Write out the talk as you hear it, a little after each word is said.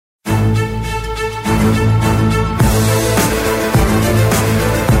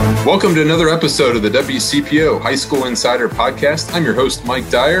Welcome to another episode of the WCPO High School Insider Podcast. I'm your host, Mike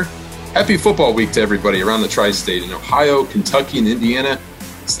Dyer. Happy football week to everybody around the tri-state in Ohio, Kentucky, and Indiana.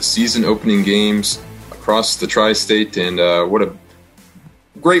 It's the season opening games across the tri-state, and what a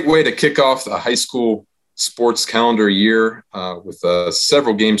great way to kick off the high school sports calendar year with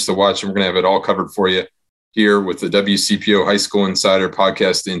several games to watch, and we're going to have it all covered for you here with the WCPO High School Insider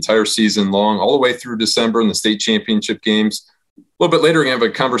Podcast the entire season long, all the way through December and the state championship games. A little bit later, we're going to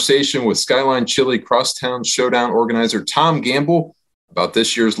have a conversation with Skyline Chili Crosstown Showdown organizer Tom Gamble about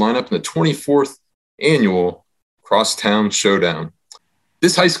this year's lineup in the 24th annual Crosstown Showdown.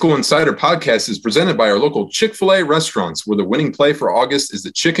 This High School Insider Podcast is presented by our local Chick-fil-A restaurants, where the winning play for August is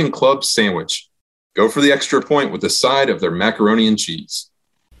the Chicken Club Sandwich. Go for the extra point with the side of their macaroni and cheese.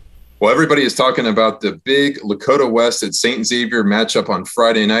 Well, everybody is talking about the big Lakota West at St. Xavier matchup on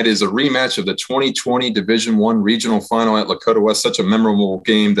Friday night. It is a rematch of the 2020 Division I regional final at Lakota West. Such a memorable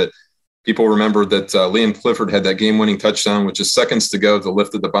game that people remember that Liam Clifford had that game-winning touchdown with just seconds to go that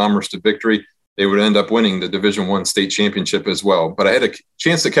lifted the Bombers to victory. They would end up winning the Division I state championship as well. But I had a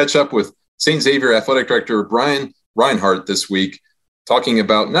chance to catch up with St. Xavier Athletic Director Brian Reinhardt this week, talking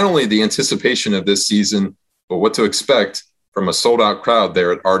about not only the anticipation of this season, but what to expect from a sold-out crowd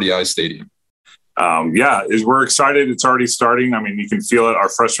there at RDI Stadium. We're excited. It's already starting. I mean, you can feel it. Our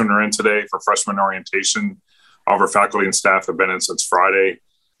freshmen are in today for freshman orientation. All of our faculty and staff have been in since Friday.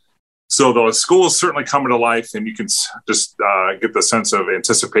 So the school is certainly coming to life, and you can just get the sense of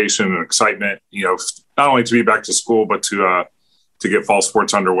anticipation and excitement, not only to be back to school, but to get fall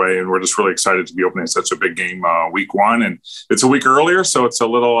sports underway. And we're just really excited to be opening such a big game week one. And it's a week earlier, so it's a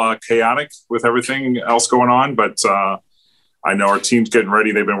little chaotic with everything else going on. But I know our team's getting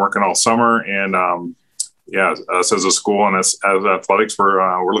ready. They've been working all summer. And, us as a school and as athletics,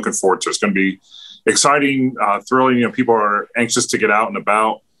 we're looking forward to it. It's going to be exciting, thrilling. People are anxious to get out and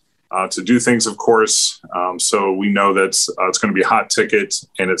about. To do things, of course. So we know that it's going to be a hot ticket,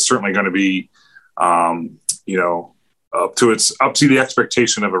 and it's certainly going to be, up to the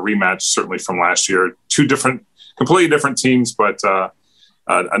expectation of a rematch, certainly from last year. Two completely different teams, but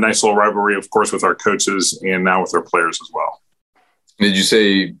a nice little rivalry, of course, with our coaches and now with our players as well. Did you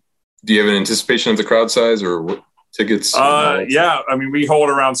say, do you have an anticipation of the crowd size or what tickets? We hold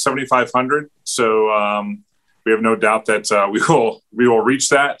around 7,500. So, we have no doubt that we will reach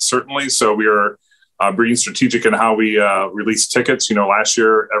that, certainly. So we are being strategic in how we release tickets. Last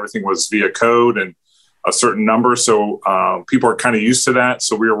year, everything was via code and a certain number. So people are kind of used to that.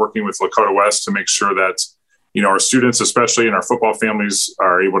 So we are working with Lakota West to make sure that, our students, especially in our football families,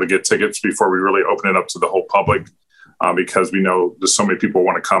 are able to get tickets before we really open it up to the whole public, because we know there's so many people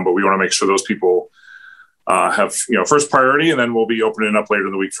want to come, but we want to make sure those people have, first priority, and then we'll be opening up later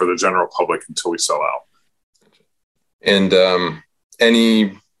in the week for the general public until we sell out. And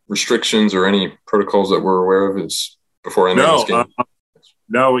any restrictions or any protocols that we're aware of is before ending this game?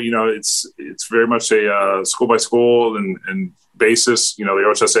 No, it's very much a school by school and basis. The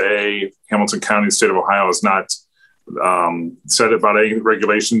OHSAA, Hamilton County, the state of Ohio has not said about any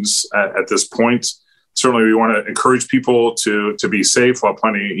regulations at this point. Certainly, we want to encourage people to be safe while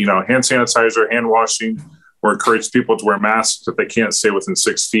plenty, hand sanitizer, hand washing. We're encourage people to wear masks if they can't stay within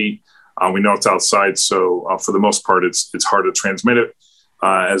 6 feet. We know it's outside, so for the most part, it's hard to transmit it,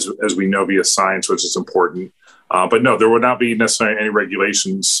 as we know via science, which is important. But no, there will not be necessarily any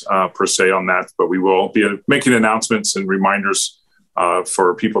regulations per se on that, but we will be making announcements and reminders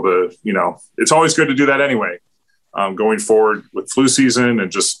for people to, it's always good to do that anyway, going forward with flu season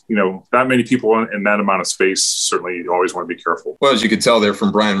and just, that many people in that amount of space. Certainly you always want to be careful. Well, as you could tell there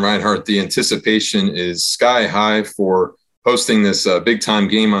from Brian Reinhardt, the anticipation is sky high for hosting this big-time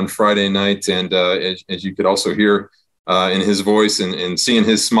game on Friday night. And as you could also hear in his voice and see in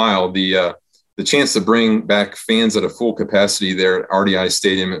his smile, the chance to bring back fans at a full capacity there at RDI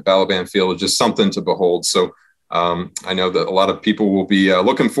Stadium at Balaban Field is just something to behold. So I know that a lot of people will be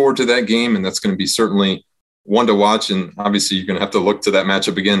looking forward to that game, and that's going to be certainly one to watch. And obviously you're going to have to look to that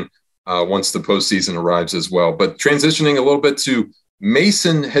matchup again once the postseason arrives as well. But transitioning a little bit to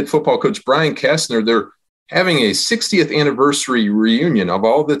Mason head football coach Brian Kastner, they're having a 60th anniversary reunion of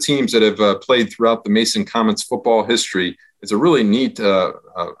all the teams that have played throughout the Mason Comets football history. It's a really neat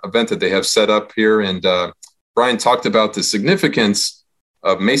event that they have set up here. And Brian talked about the significance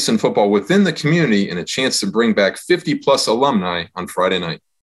of Mason football within the community and a chance to bring back 50-plus alumni on Friday night.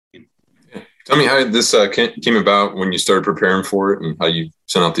 Yeah. Tell me how this came about when you started preparing for it and how you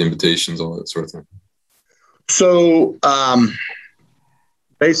sent out the invitations, all that sort of thing. So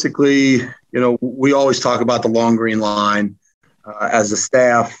basically, we always talk about the Long Green Line as a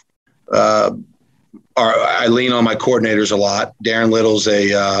staff. I lean on my coordinators a lot. Darren Little's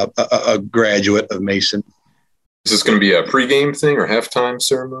a graduate of Mason. Is this going to be a pregame thing or halftime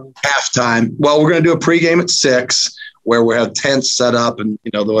ceremony? Halftime. Well, we're going to do a pregame at 6 where we'll have tents set up and,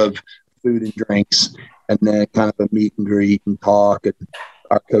 they'll have food and drinks and then kind of a meet and greet and talk. And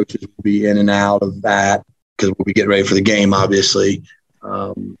our coaches will be in and out of that because we'll be getting ready for the game, obviously.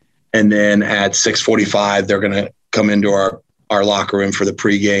 And then at 6:45, they're going to come into our locker room for the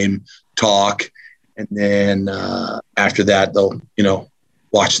pregame talk. And then after that, they'll,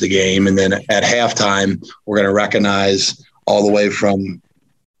 watch the game. And then at halftime, we're going to recognize all the way from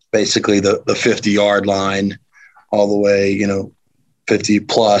basically the 50-yard line all the way,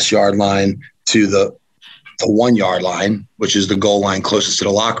 50-plus yard line to the 1-yard line, which is the goal line closest to the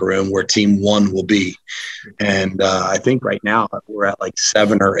locker room where team 1 will be. And I think right now we're at like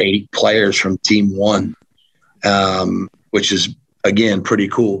 7 or 8 players from team 1, which is, again, pretty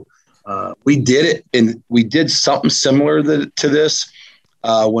cool. We did it, and we did something similar to this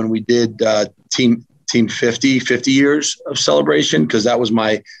when we did team 50 years of celebration, because that was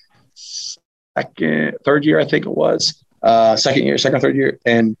my third year, I think it was. Third year.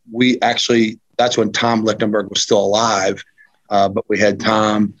 And we actually, that's when Tom Lichtenberg was still alive. But we had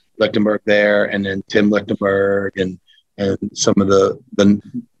Tom Lichtenberg there and then Tim Lichtenberg and some of the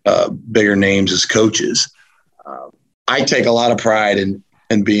bigger names as coaches. I take a lot of pride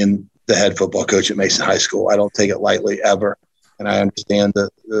in being the head football coach at Mason High School. I don't take it lightly ever. And I understand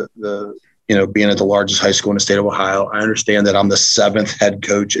the being at the largest high school in the state of Ohio, I understand that I'm the 7th head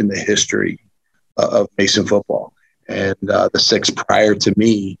coach in the history of Mason football. And the 6 prior to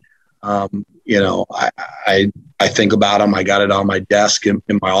me, I think about them. I got it on my desk in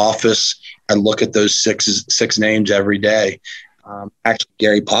my office. I look at those six names every day. Actually,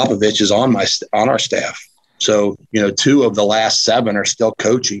 Gary Popovich is on our staff. So, 2 of the last 7 are still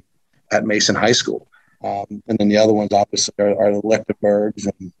coaching at Mason High School. And then the other ones obviously are the Lichtenbergs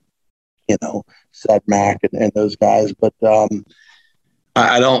and, Sudmack and those guys. But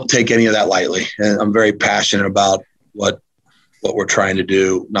I don't take any of that lightly. And I'm very passionate about what we're trying to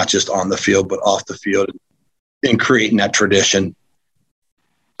do, not just on the field, but off the field and creating that tradition.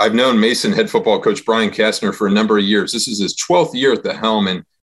 I've known Mason head football coach Brian Kastner for a number of years. This is his 12th year at the helm, and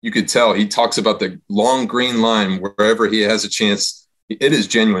you could tell he talks about the long green line wherever he has a chance. It is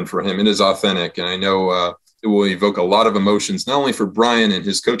genuine for him. It is authentic, and I know it will evoke a lot of emotions, not only for Brian and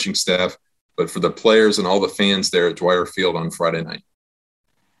his coaching staff, but for the players and all the fans there at Dwyer Field on Friday night.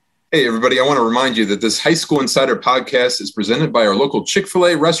 Hey, everybody, I want to remind you that this High School Insider podcast is presented by our local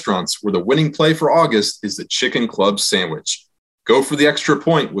Chick-fil-A restaurants, where the winning play for August is the Chicken Club Sandwich. Go for the extra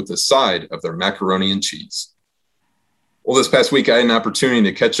point with the side of their macaroni and cheese. Well, this past week, I had an opportunity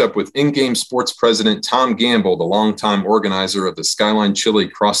to catch up with in-game sports president Tom Gamble, the longtime organizer of the Skyline Chili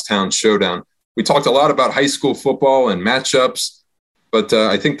Crosstown Showdown. We talked a lot about high school football and matchups, but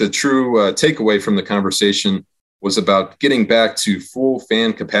I think the true takeaway from the conversation was about getting back to full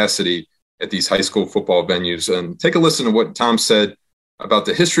fan capacity at these high school football venues. And take a listen to what Tom said about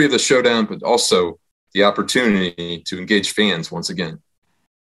the history of the showdown, but also the opportunity to engage fans once again.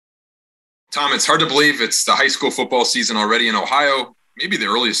 Tom, it's hard to believe it's the high school football season already in Ohio. Maybe the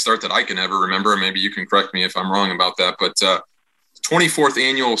earliest start that I can ever remember. Maybe you can correct me if I'm wrong about that. But 24th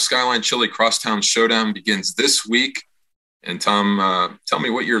annual Skyline Chili Crosstown Showdown begins this week. And Tom, tell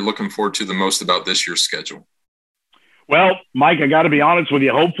me what you're looking forward to the most about this year's schedule. Well, Mike, I got to be honest with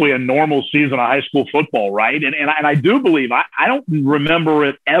you. Hopefully a normal season of high school football, right? And I do believe, I don't remember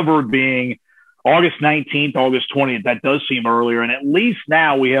it ever being August 19th, August 20th. That does seem earlier. And at least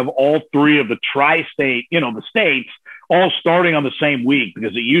now we have all 3 of the tri-state, the states, all starting on the same week,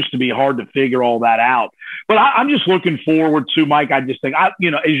 because it used to be hard to figure all that out. But I'm just looking forward to, Mike, I just think, as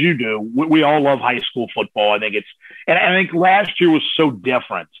you do, we all love high school football. I think and I think last year was so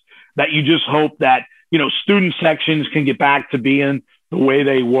different that you just hope that, student sections can get back to being the way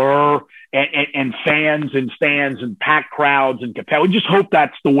they were, and fans and stands and packed crowds and we just hope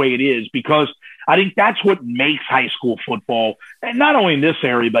that's the way it is, because I think that's what makes high school football, and not only in this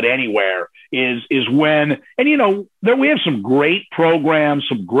area but anywhere, is when, and we have some great programs,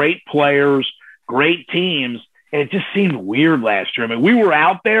 some great players, great teams, and it just seemed weird last year. I mean, we were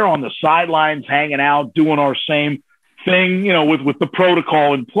out there on the sidelines hanging out, doing our same thing, with the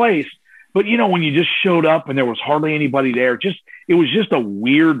protocol in place. But, when you just showed up and there was hardly anybody there, it was just a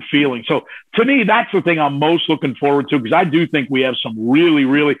weird feeling. So to me, that's the thing I'm most looking forward to, because I do think we have some really,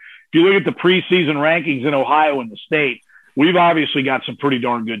 really, if you look at the preseason rankings in Ohio and the state, we've obviously got some pretty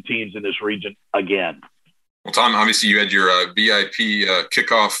darn good teams in this region again. Well, Tom, obviously you had your VIP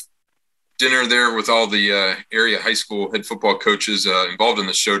kickoff dinner there with all the area high school head football coaches involved in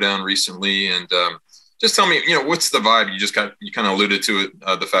the showdown recently. And Just tell me, what's the vibe? You kind of alluded to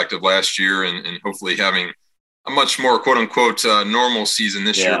it, the fact of last year and hopefully having a much more quote unquote normal season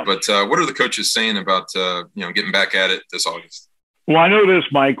this year. But what are the coaches saying about, getting back at it this August? Well, I know this,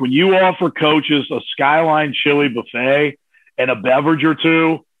 Mike, when you offer coaches a Skyline chili buffet and a beverage or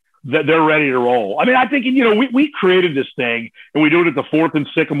two, that they're ready to roll. I mean, I think, we created this thing and we do it at the 4th and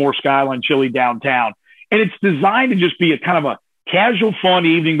Sycamore Skyline Chili downtown. And it's designed to just be a kind of a casual, fun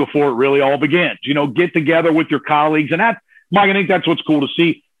evening before it really all begins. Get together with your colleagues. And that's, Mike, I think that's what's cool to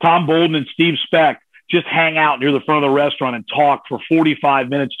see Tom Bolden and Steve Speck just hang out near the front of the restaurant and talk for 45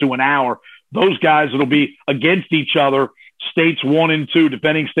 minutes to an hour. Those guys that'll be against each other, states 1 and 2,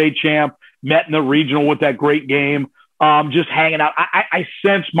 defending state champ, met in the regional with that great game. Just hanging out. I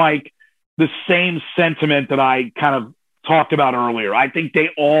sense, Mike, the same sentiment that I kind of talked about earlier. I think they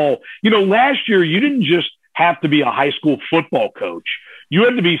all, last year you didn't just have to be a high school football coach. You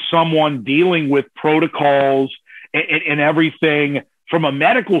had to be someone dealing with protocols and everything from a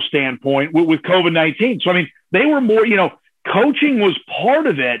medical standpoint with COVID-19. So, I mean, they were more, coaching was part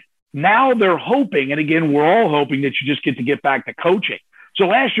of it. Now they're hoping, and again, we're all hoping that you just get back to coaching. So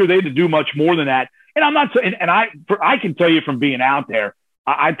last year they had to do much more than that. And I'm not saying, and I can tell you from being out there,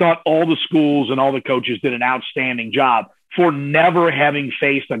 I thought all the schools and all the coaches did an outstanding job for never having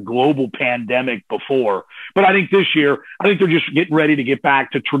faced a global pandemic before. But I think this year, they're just getting ready to get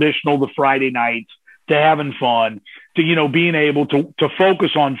back to traditional, the Friday nights, to having fun, to, being able to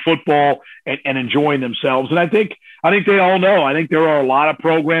focus on football and enjoying themselves. And I think they all know. I think there are a lot of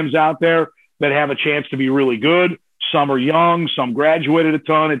programs out there that have a chance to be really good. Some are young, some graduated a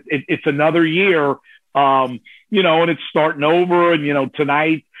ton. It's another year, and it's starting over. And,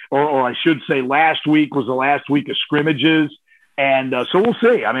 tonight, or I should say last week was the last week of scrimmages. And so we'll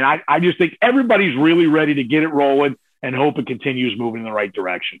see. I mean, I just think everybody's really ready to get it rolling and hope it continues moving in the right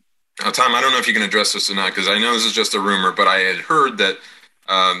direction. Tom, I don't know if you can address this or not, because I know this is just a rumor, but I had heard that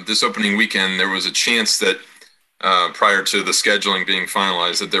this opening weekend there was a chance that prior to the scheduling being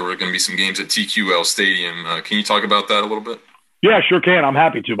finalized that there were going to be some games at TQL Stadium. Can you talk about that a little bit? Yeah, sure can. I'm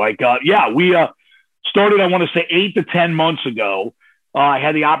happy to, Mike. We started, I want to say, 8 to 10 months ago. I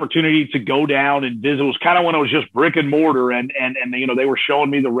had the opportunity to go down and visit. It was kind of when it was just brick and mortar, and they were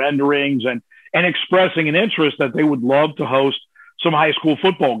showing me the renderings and expressing an interest that they would love to host some high school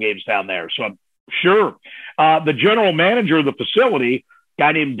football games down there. So I'm sure. The general manager of the facility, a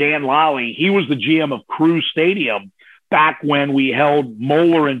guy named Dan Lally, he was the GM of Crew Stadium back when we held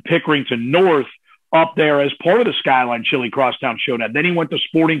Moeller and Pickerington North up there as part of the Skyline Chili Crosstown Showdown. Then he went to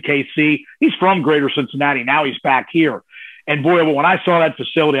Sporting KC. He's from Greater Cincinnati. Now he's back here. And boy, when I saw that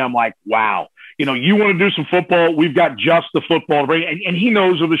facility, I'm like, wow, you want to do some football? We've got just the football to bring. And he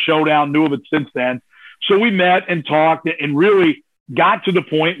knows of the showdown, knew of it since then. So we met and talked and really got to the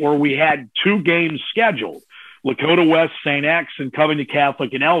point where we had 2 games scheduled, Lakota West, St. X, and Covington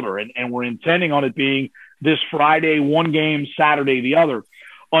Catholic and Elder. And we're intending on it being this Friday, 1 game, Saturday, the other.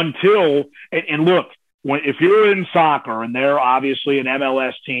 Until, and look, if you're in soccer and they're obviously an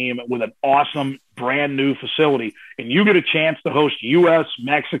MLS team with an awesome brand new facility, and you get a chance to host U.S.,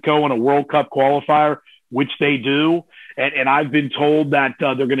 Mexico, and a World Cup qualifier, which they do, and I've been told that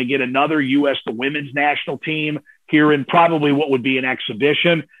they're going to get another U.S., the women's national team here in probably what would be an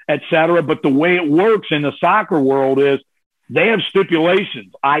exhibition, et cetera. But the way it works in the soccer world is they have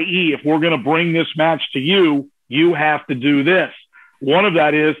stipulations, i.e., if we're going to bring this match to you, you have to do this. One of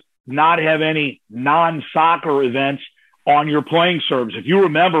that is not have any non-soccer events on your playing service. If you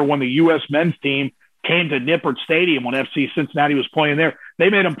remember when the U.S. men's team came to Nippert Stadium when FC Cincinnati was playing there, they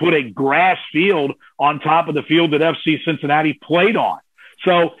made them put a grass field on top of the field that FC Cincinnati played on.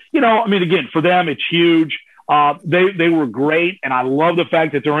 So, again, for them, it's huge. They were great, and I love the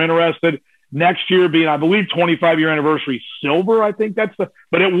fact that they're interested. Next year being, I believe, 25-year anniversary silver, I think that's but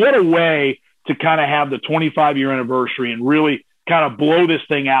what a way to kind of have the 25-year anniversary and really kind of blow this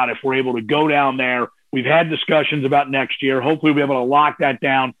thing out if we're able to go down there. We've had discussions about next year. Hopefully we'll be able to lock that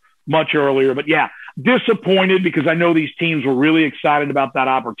down much earlier. But, yeah, disappointed because I know these teams were really excited about that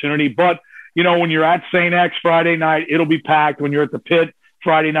opportunity. But, when you're at St. X Friday night, it'll be packed. When you're at the Pit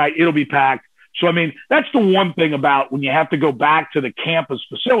Friday night, it'll be packed. So, that's the one thing about when you have to go back to the campus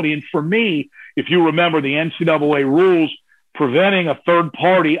facility. And for me, if you remember the NCAA rules preventing a third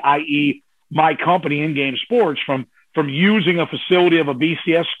party, i.e. my company, In-Game Sports, from using a facility of a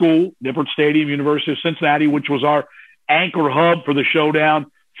BCS school, Nippert Stadium, University of Cincinnati, which was our anchor hub for the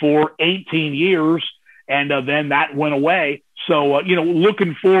showdown for 18 years. And then that went away. So,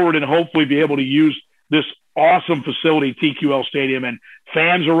 looking forward and hopefully be able to use this awesome facility, TQL Stadium, and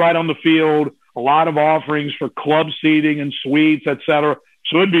fans are right on the field, a lot of offerings for club seating and suites, et cetera.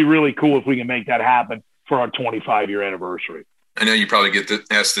 So it'd be really cool if we can make that happen. for our 25-year anniversary. I know you probably get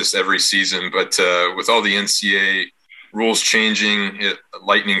asked this every season, but with all the NCAA rules changing at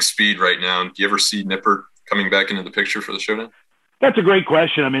lightning speed right now, do you ever see Nippert coming back into the picture for the Showdown? That's a great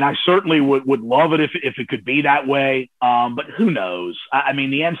question. I mean, I certainly would love it if it could be that way, but who knows? I mean,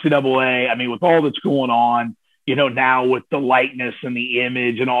 the NCAA, I mean, with all that's going on, now with the likeness and the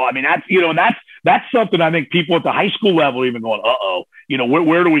image and all, I mean, that's something I think people at the high school level are even going,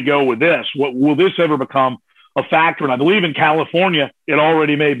 where do we go with this? Will this ever become a factor? And I believe in California, it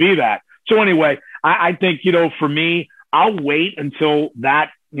already may be that. So anyway, I think, for me, I'll wait until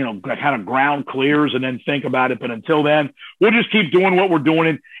that, kind of ground clears and then think about it. But until then, we'll just keep doing what we're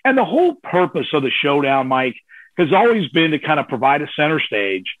doing. And the whole purpose of the Showdown, Mike, has always been to kind of provide a center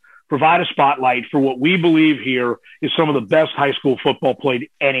stage, provide a spotlight for what we believe here is some of the best high school football played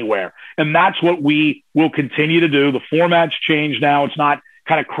anywhere. And that's what we will continue to do. The format's changed now. It's not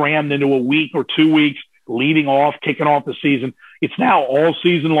kind of crammed into a week or 2 weeks, kicking off the season. It's now all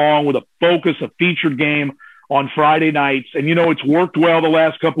season long with a focus, a featured game on Friday nights. And, it's worked well the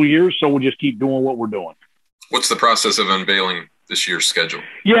last couple of years, so we'll just keep doing what we're doing. What's the process of unveiling this year's schedule?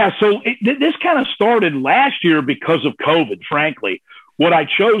 Yeah, so this kind of started last year because of COVID, frankly. What I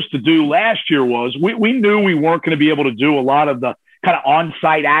chose to do last year was we knew we weren't going to be able to do a lot of the kind of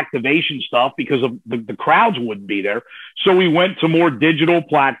on-site activation stuff because of the crowds wouldn't be there. So we went to more digital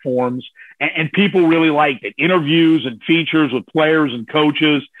platforms, and people really liked it. Interviews and features with players and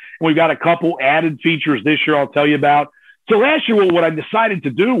coaches. And we've got a couple added features this year I'll tell you about. So last year, what I decided to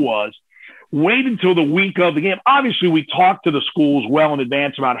do was wait until the week of the game. Obviously, we talked to the schools well in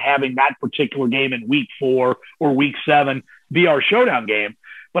advance about having that particular game in week 4 or week 7 be our Showdown game.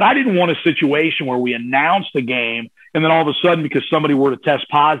 But I didn't want a situation where we announced the game and then all of a sudden, because somebody were to test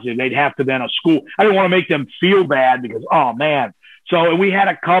positive, they'd have to then I didn't want to make them feel bad because, oh, man. So we had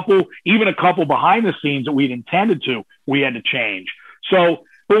a couple behind the scenes that we'd intended to, we had to change. So,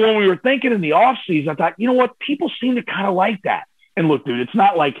 but when we were thinking in the off season, I thought, you know what? People seem to kind of like that. And look, dude, it's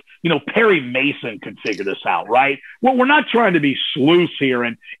not like, Perry Mason could figure this out, right? Well, we're not trying to be sleuths here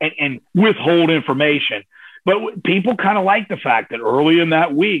and withhold information. But people kind of like the fact that early in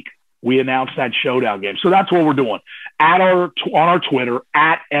that week, we announced that Showdown game. So that's what we're doing. On our Twitter,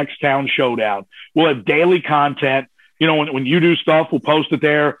 @XTown Showdown. We'll have daily content. When you do stuff, we'll post it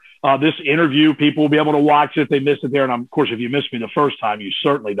there. This interview, people will be able to watch it if they missed it there. And, of course, if you missed me the first time, you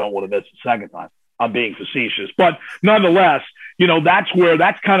certainly don't want to miss the second time. I'm being facetious. But nonetheless,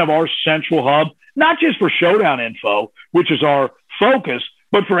 that's kind of our central hub, not just for Showdown info, which is our focus,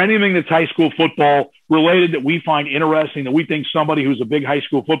 but for anything that's high school football related that we find interesting, that we think somebody who's a big high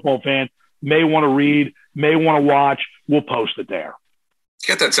school football fan may want to read, may want to watch, we'll post it there.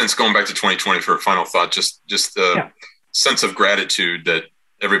 Get that sense going back to 2020 for a final thought, just the sense of gratitude that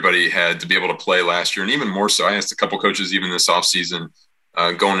everybody had to be able to play last year. And even more so, I asked a couple coaches even this offseason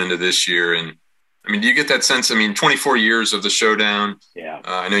going into this year. And I mean, do you get that sense? I mean, 24 years of the Showdown. Yeah.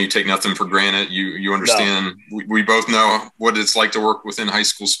 I know you take nothing for granted. You understand. No. We both know what it's like to work within high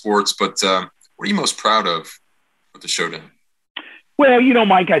school sports. But what are you most proud of with the Showdown? Well,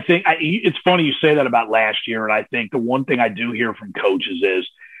 Mike, I think it's funny you say that about last year. And I think the one thing I do hear from coaches is,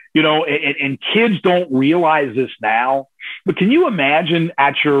 and kids don't realize this now, but can you imagine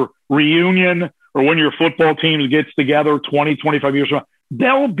at your reunion or when your football team gets together 20, 25 years from now,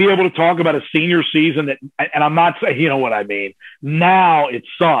 they'll be able to talk about a senior season that, and I'm not saying, you know what I mean? Now it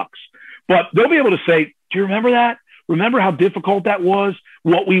sucks, but they'll be able to say, do you remember that? Remember how difficult that was,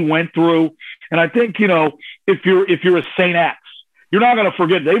 what we went through? And I think, if you're a St. X, you're not going to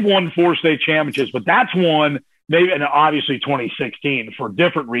forget they've won 4 state championships, but that's one maybe, and obviously 2016 for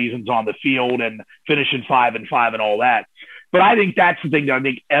different reasons on the field and finishing 5-5 and all that. But I think that's the thing that I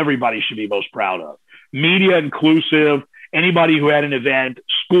think everybody should be most proud of. Media inclusive, anybody who had an event,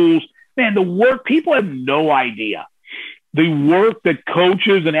 schools, man, the work, people have no idea. The work that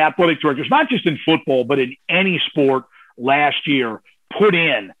coaches and athletic directors, not just in football, but in any sport last year, put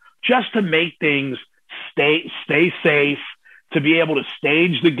in just to make things stay safe, to be able to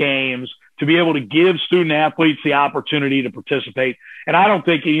stage the games, to be able to give student athletes the opportunity to participate. And I don't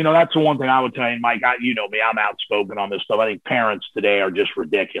think, that's the one thing I would tell you, Mike, you know me, I'm outspoken on this stuff. I think parents today are just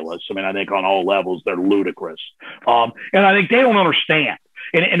ridiculous. I mean, I think on all levels, they're ludicrous. And I think they don't understand.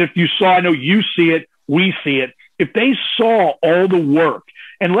 And if you saw, I know you see it, we see it. If they saw all the work,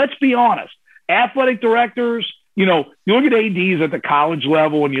 and let's be honest, athletic directors, you look at ADs at the college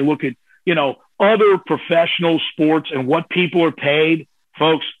level and you look at, other professional sports and what people are paid,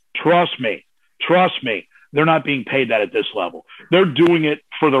 folks, trust me, they're not being paid that at this level. They're doing it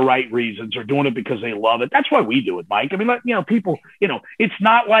for the right reasons. They're doing it because they love it. That's why we do it, Mike. I mean, people, it's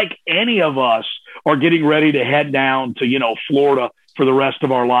not like any of us are getting ready to head down to, Florida for the rest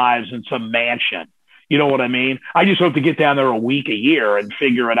of our lives in some mansion. You know what I mean? I just hope to get down there a week a year and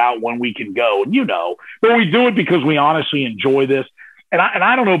figure it out when we can go. And but we do it because we honestly enjoy this. And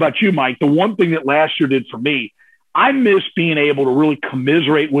I don't know about you, Mike. The one thing that last year did for me, I miss being able to really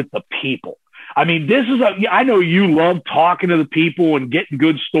commiserate with the people. I mean, I know you love talking to the people and getting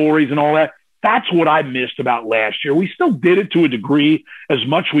good stories and all that. That's what I missed about last year. We still did it to a degree as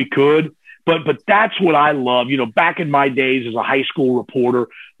much we could, but that's what I love. Back in my days as a high school reporter,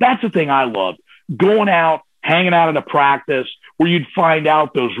 that's the thing I loved. Going out, hanging out at a practice where you'd find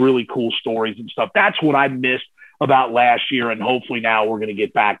out those really cool stories and stuff. That's what I missed about last year, and hopefully now we're going to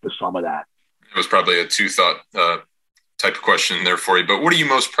get back to some of that. It was probably a two-thought type of question there for you, but what are you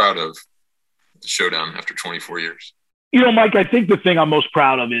most proud of the Showdown after 24 years? Mike, I think the thing I'm most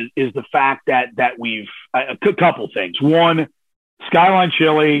proud of is the fact that we've a couple things. One, Skyline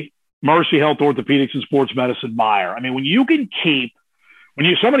Chili, Mercy Health Orthopedics and Sports Medicine, Meyer. I mean, when you can keep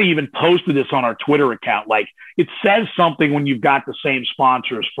somebody even posted this on our Twitter account, like it says something when you've got the same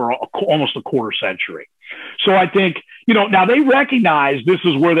sponsors for almost a quarter century. So I think, now they recognize this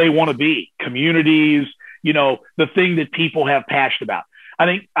is where they want to be, communities, the thing that people have passion about.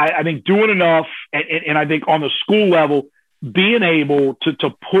 I think doing enough, and I think on the school level, being able to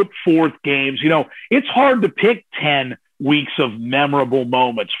put forth games, it's hard to pick 10 weeks of memorable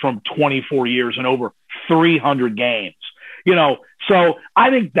moments from 24 years and over 300 games. So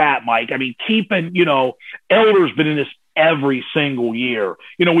I think that, Mike, I mean, keeping, Elder's been in this every single year.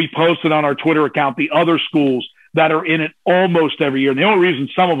 We posted on our Twitter account the other schools that are in it almost every year. And the only reason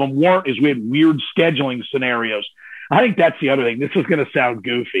some of them weren't is we had weird scheduling scenarios. I think that's the other thing. This is going to sound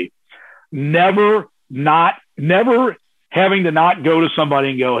goofy. Never having to not go to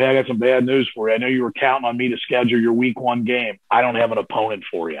somebody and go, hey, I got some bad news for you. I know you were counting on me to schedule your week 1 game. I don't have an opponent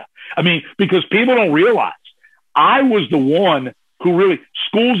for you. I mean, because people don't realize I was the one who really,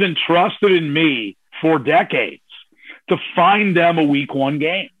 schools entrusted in me for decades to find them a week 1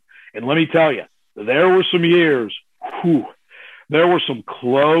 game. And let me tell you, there were some years, there were some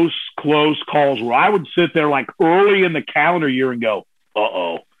close calls where I would sit there like early in the calendar year and go,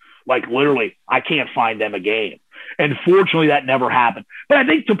 like literally, I can't find them a game. And fortunately, that never happened. But I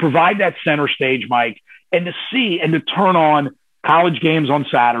think to provide that center stage, Mike, and to see and to turn on college games on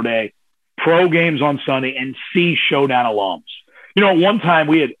Saturday, pro games on Sunday, and see Showdown alums. At one time,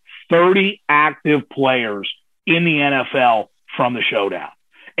 we had 30 active players in the NFL from the Showdown.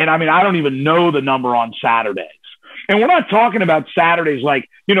 And I mean, I don't even know the number on Saturdays. And we're not talking about Saturdays like,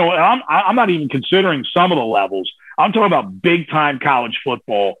 I'm not even considering some of the levels. I'm talking about big-time college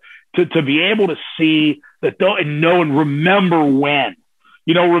football to be able to see that and know and remember when.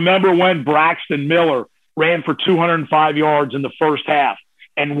 Remember when Braxton Miller ran for 205 yards in the first half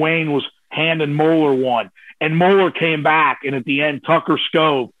and Wayne was handing Moeller one. And Moeller came back, and at the end, Tucker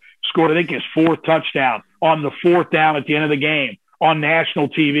Scove scored, I think, his 4th touchdown on the 4th down at the end of the game on national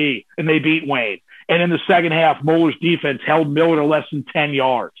TV, and they beat Wayne. And in the second half, Moeller's defense held Miller to less than 10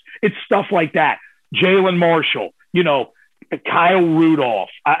 yards. It's stuff like that. Jalen Marshall, Kyle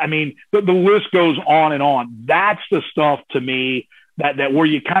Rudolph. I mean, the list goes on and on. That's the stuff to me that where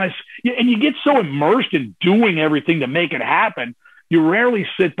you kind of – and you get so immersed in doing everything to make it happen, you rarely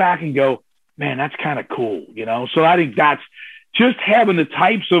sit back and go, man, that's kind of cool, So I think that's just having the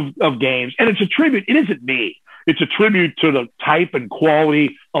types of games. And it's a tribute. It isn't me. It's a tribute to the type and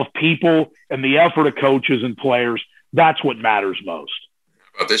quality of people and the effort of coaches and players. That's what matters most.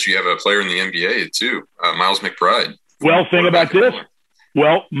 About this, you have a player in the NBA too, Miles McBride. Well, think about this.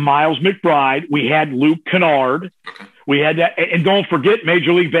 Well, Miles McBride, we had Luke Kennard. Okay. We had that. And don't forget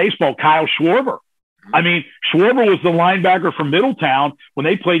Major League Baseball, Kyle Schwarber. Mm-hmm. I mean, Schwarber was the linebacker from Middletown when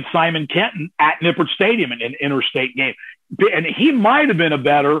they played Simon Kenton at Nippert Stadium in an interstate game. And he might have been a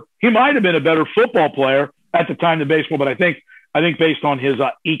better football player at the time than baseball, but I think based on his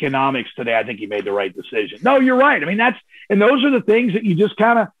economics today, I think he made the right decision. No, you're right. I mean, and those are the things that you just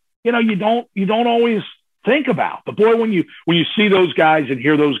kind of, you don't always think about. But boy, when you see those guys and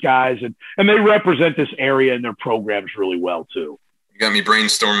hear those guys and they represent this area and their programs really well too. You got me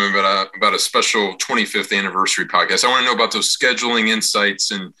brainstorming about a special 25th anniversary podcast. I want to know about those scheduling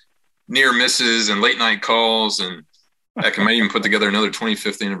insights and near misses and late night calls, and heck, I might even put together another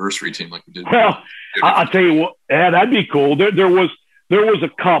 25th anniversary team like we did. Well, I'll tell you what, yeah, that'd be cool. There was a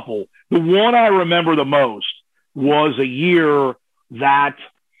couple. The one I remember the most was a year that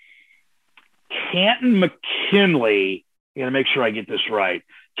Canton McKinley got to make sure I get this right.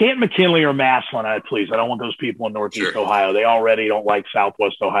 Can't McKinley or Massillon, please. I don't want those people in Northeast Ohio. They already don't like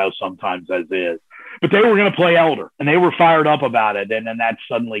Southwest Ohio sometimes as is. But they were going to play Elder, and they were fired up about it, and then that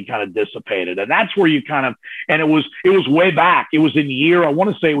suddenly kind of dissipated. And that's where you kind of – and it was way back. It was in year – I want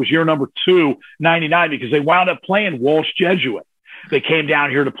to say it was year number 2, 99, because they wound up playing Walsh Jesuit. They came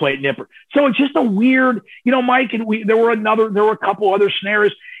down here to play at Nippert. So it's just a weird – Mike, and there were a couple other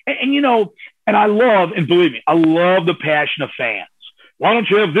scenarios. And I love – and believe me, I love the passion of fans. Why don't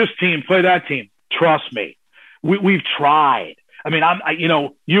you have this team play that team? Trust me. We've tried. I mean,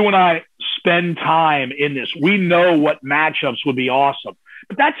 you and I spend time in this. We know what matchups would be awesome.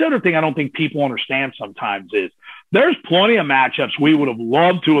 But that's the other thing I don't think people understand sometimes is there's plenty of matchups we would have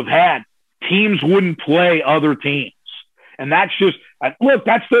loved to have had. Teams wouldn't play other teams. And that's just, look,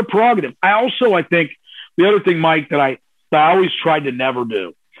 that's their prerogative. I think the other thing, Mike, that I always tried to never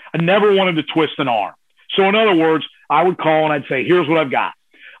do, I never wanted to twist an arm. So in other words, I would call and I'd say, here's what I've got.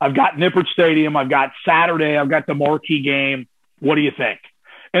 I've got Nippert Stadium. I've got Saturday. I've got the marquee game. What do you think?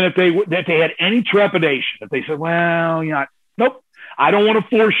 And if they had any trepidation, if they said, well, nope, I don't want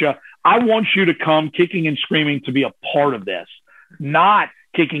to force you. I want you to come kicking and screaming to be a part of this, not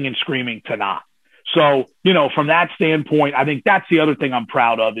kicking and screaming to not. So, from that standpoint, I think that's the other thing I'm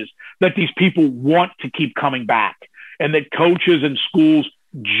proud of is that these people want to keep coming back and that coaches and schools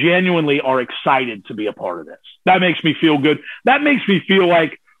genuinely are excited to be a part of this. That makes me feel good. That makes me feel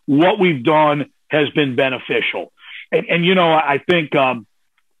like what we've done has been beneficial. And I think, and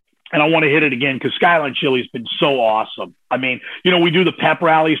I want to hit it again because Skyline Chili has been so awesome. I mean, we do the pep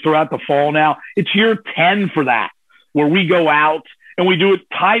rallies throughout the fall now. It's year 10 for that, where we go out and we do it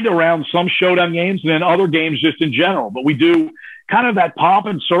tied around some showdown games and then other games just in general. But we do kind of that pomp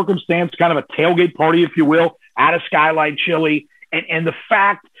and circumstance, kind of a tailgate party, if you will, at a Skyline Chili. And the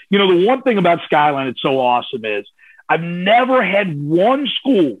fact, the one thing about Skyline that's so awesome is I've never had one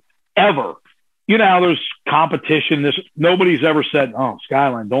school ever. There's competition. Nobody's ever said, oh,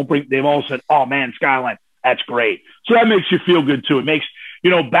 Skyline, don't bring – they've all said, oh, man, Skyline, that's great. So that makes you feel good, too. It makes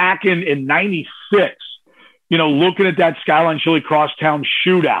 – back in 96, looking at that Skyline Chili Crosstown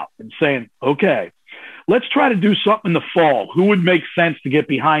shootout and saying, okay, let's try to do something in the fall. Who would make sense to get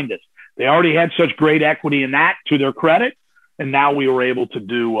behind us? They already had such great equity in that, to their credit, and now we were able to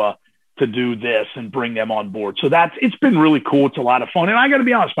do this and bring them on board. So it's been really cool. It's a lot of fun. And I got to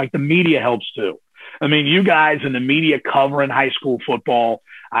be honest, Mike, the media helps too. I mean, you guys in the media covering high school football,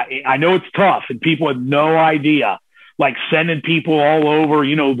 I know it's tough and people have no idea, like sending people all over,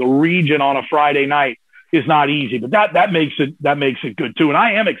 the region on a Friday night is not easy, but that makes it good too. And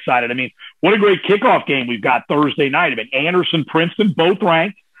I am excited. I mean, what a great kickoff game we've got Thursday night. I mean, Anderson, Princeton, both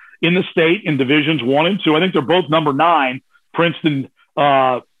ranked in the state in divisions 1 and 2. I think they're both number 9, Princeton,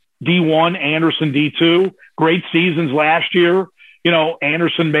 D1, Anderson D2, great seasons last year.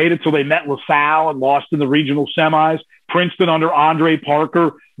 Anderson made it till they met LaSalle and lost in the regional semis. Princeton under Andre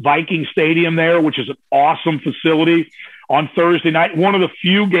Parker, Viking Stadium there, which is an awesome facility on Thursday night. One of the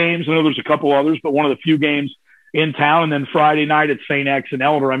few games, I know there's a couple others, but one of the few games in town. And then Friday night at St. X and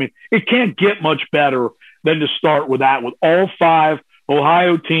Elder. I mean, it can't get much better than to start with that, with all 5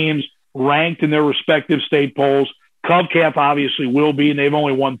 Ohio teams ranked in their respective state polls. Covcath obviously will be, and they've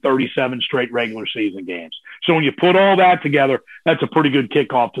only won 37 straight regular season games. So when you put all that together, that's a pretty good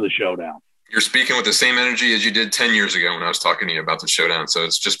kickoff to the showdown. You're speaking with the same energy as you did 10 years ago when I was talking to you about the showdown. So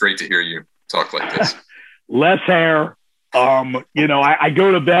it's just great to hear you talk like this. Less hair. I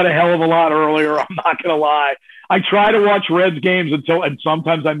go to bed a hell of a lot earlier. I'm not going to lie. I try to watch Reds games and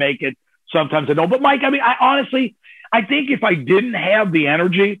sometimes I make it, sometimes I don't. But Mike, I mean, I think if I didn't have the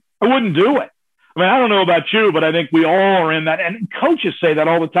energy, I wouldn't do it. I mean, I don't know about you, but I think we all are in that. And coaches say that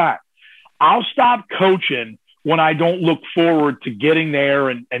all the time. I'll stop coaching when I don't look forward to getting there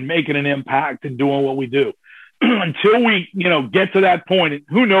and making an impact and doing what we do. Until we, get to that point, and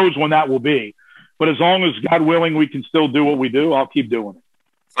who knows when that will be. But as long as, God willing, we can still do what we do, I'll keep doing it.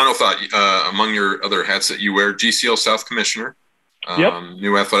 Final thought, among your other hats that you wear, GCL South Commissioner,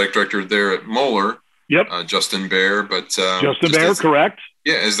 new athletic director there at Moeller. Yep. Justin Bear, Justin Bear, correct.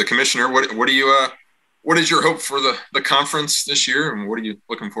 Yeah, as the commissioner, what do you what is your hope for the conference this year, and what are you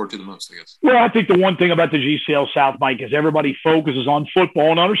looking forward to the most, I guess? Well, I think the one thing about the GCL South, Mike, is everybody focuses on football,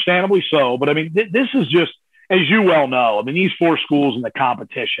 and understandably so. But I mean, this is just, as you well know, I mean, these 4 schools in the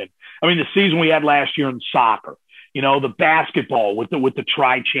competition. I mean, the season we had last year in soccer, the basketball with the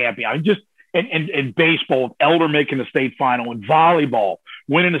tri-champion. I mean, just and baseball, Elder making the state final, and volleyball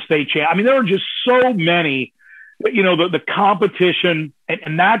winning the state champ. I mean, there are just so many. The competition,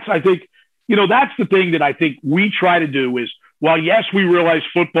 and that's, I think, that's the thing that I think we try to do is, while yes, we realize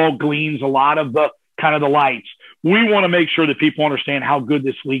football gleans a lot of the kind of the lights, we want to make sure that people understand how good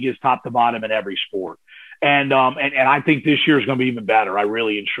this league is top to bottom in every sport. And I think this year is going to be even better. I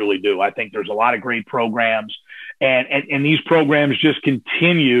really and truly do. I think there's a lot of great programs, and these programs just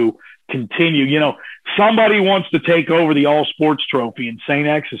continue. You know, somebody wants to take over the All Sports Trophy, and St.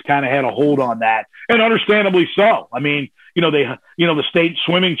 X has kind of had a hold on that, and understandably so. I mean, the state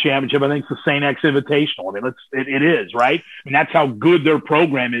swimming championship, I think, is the St. X Invitational. I mean, it is, right? I mean, that's how good their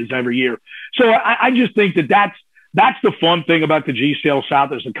program is every year. So I just think that's the fun thing about the GCL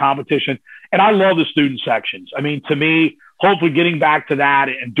South is the competition. And I love the student sections. I mean, to me, hopefully getting back to that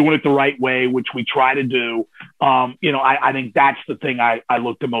and doing it the right way, which we try to do, I think that's the thing I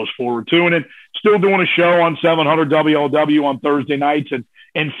look the most forward to. And then still doing a show on 700 WLW on Thursday nights.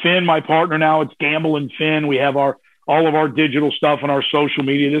 And Finn, my partner now, it's Gamble and Finn. We have all of our digital stuff on our social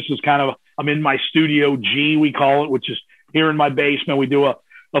media. This is kind of, I'm in my studio G, we call it, which is here in my basement. We do a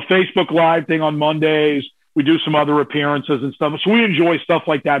Facebook Live thing on Mondays. We do some other appearances and stuff. So we enjoy stuff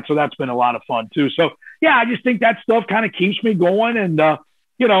like that. So that's been a lot of fun too. So yeah, I just think that stuff kind of keeps me going. And, like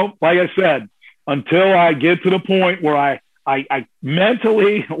I said, until I get to the point where I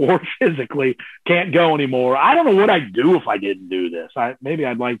mentally or physically can't go anymore, I don't know what I'd do if I didn't do this. Maybe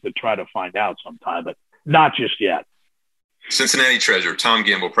I'd like to try to find out sometime, but not just yet. Cincinnati Treasure, Tom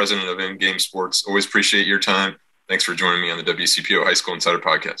Gamble, president of In-Game Sports. Always appreciate your time. Thanks for joining me on the WCPO High School Insider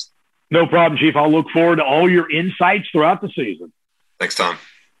Podcast. No problem, Chief. I'll look forward to all your insights throughout the season. Thanks, Tom.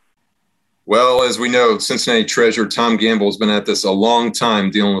 Well, as we know, Cincinnati Treasure Tom Gamble has been at this a long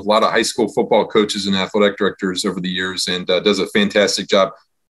time, dealing with a lot of high school football coaches and athletic directors over the years, and does a fantastic job.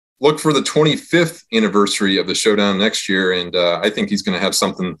 Look for the 25th anniversary of the Showdown next year, and I think he's going to have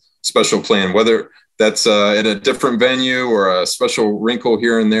something special planned, whether that's at a different venue or a special wrinkle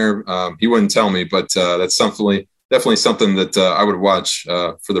here and there. He wouldn't tell me, but that's definitely something that I would watch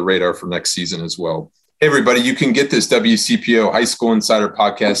for the radar for next season as well. Hey, everybody, you can get this WCPO High School Insider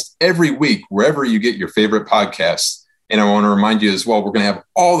podcast every week, wherever you get your favorite podcasts. And I want to remind you as well, we're going to have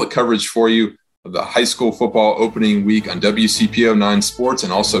all the coverage for you of the high school football opening week on WCPO 9 Sports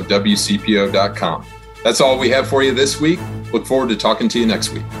and also WCPO.com. That's all we have for you this week. Look forward to talking to you next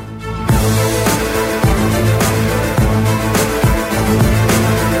week.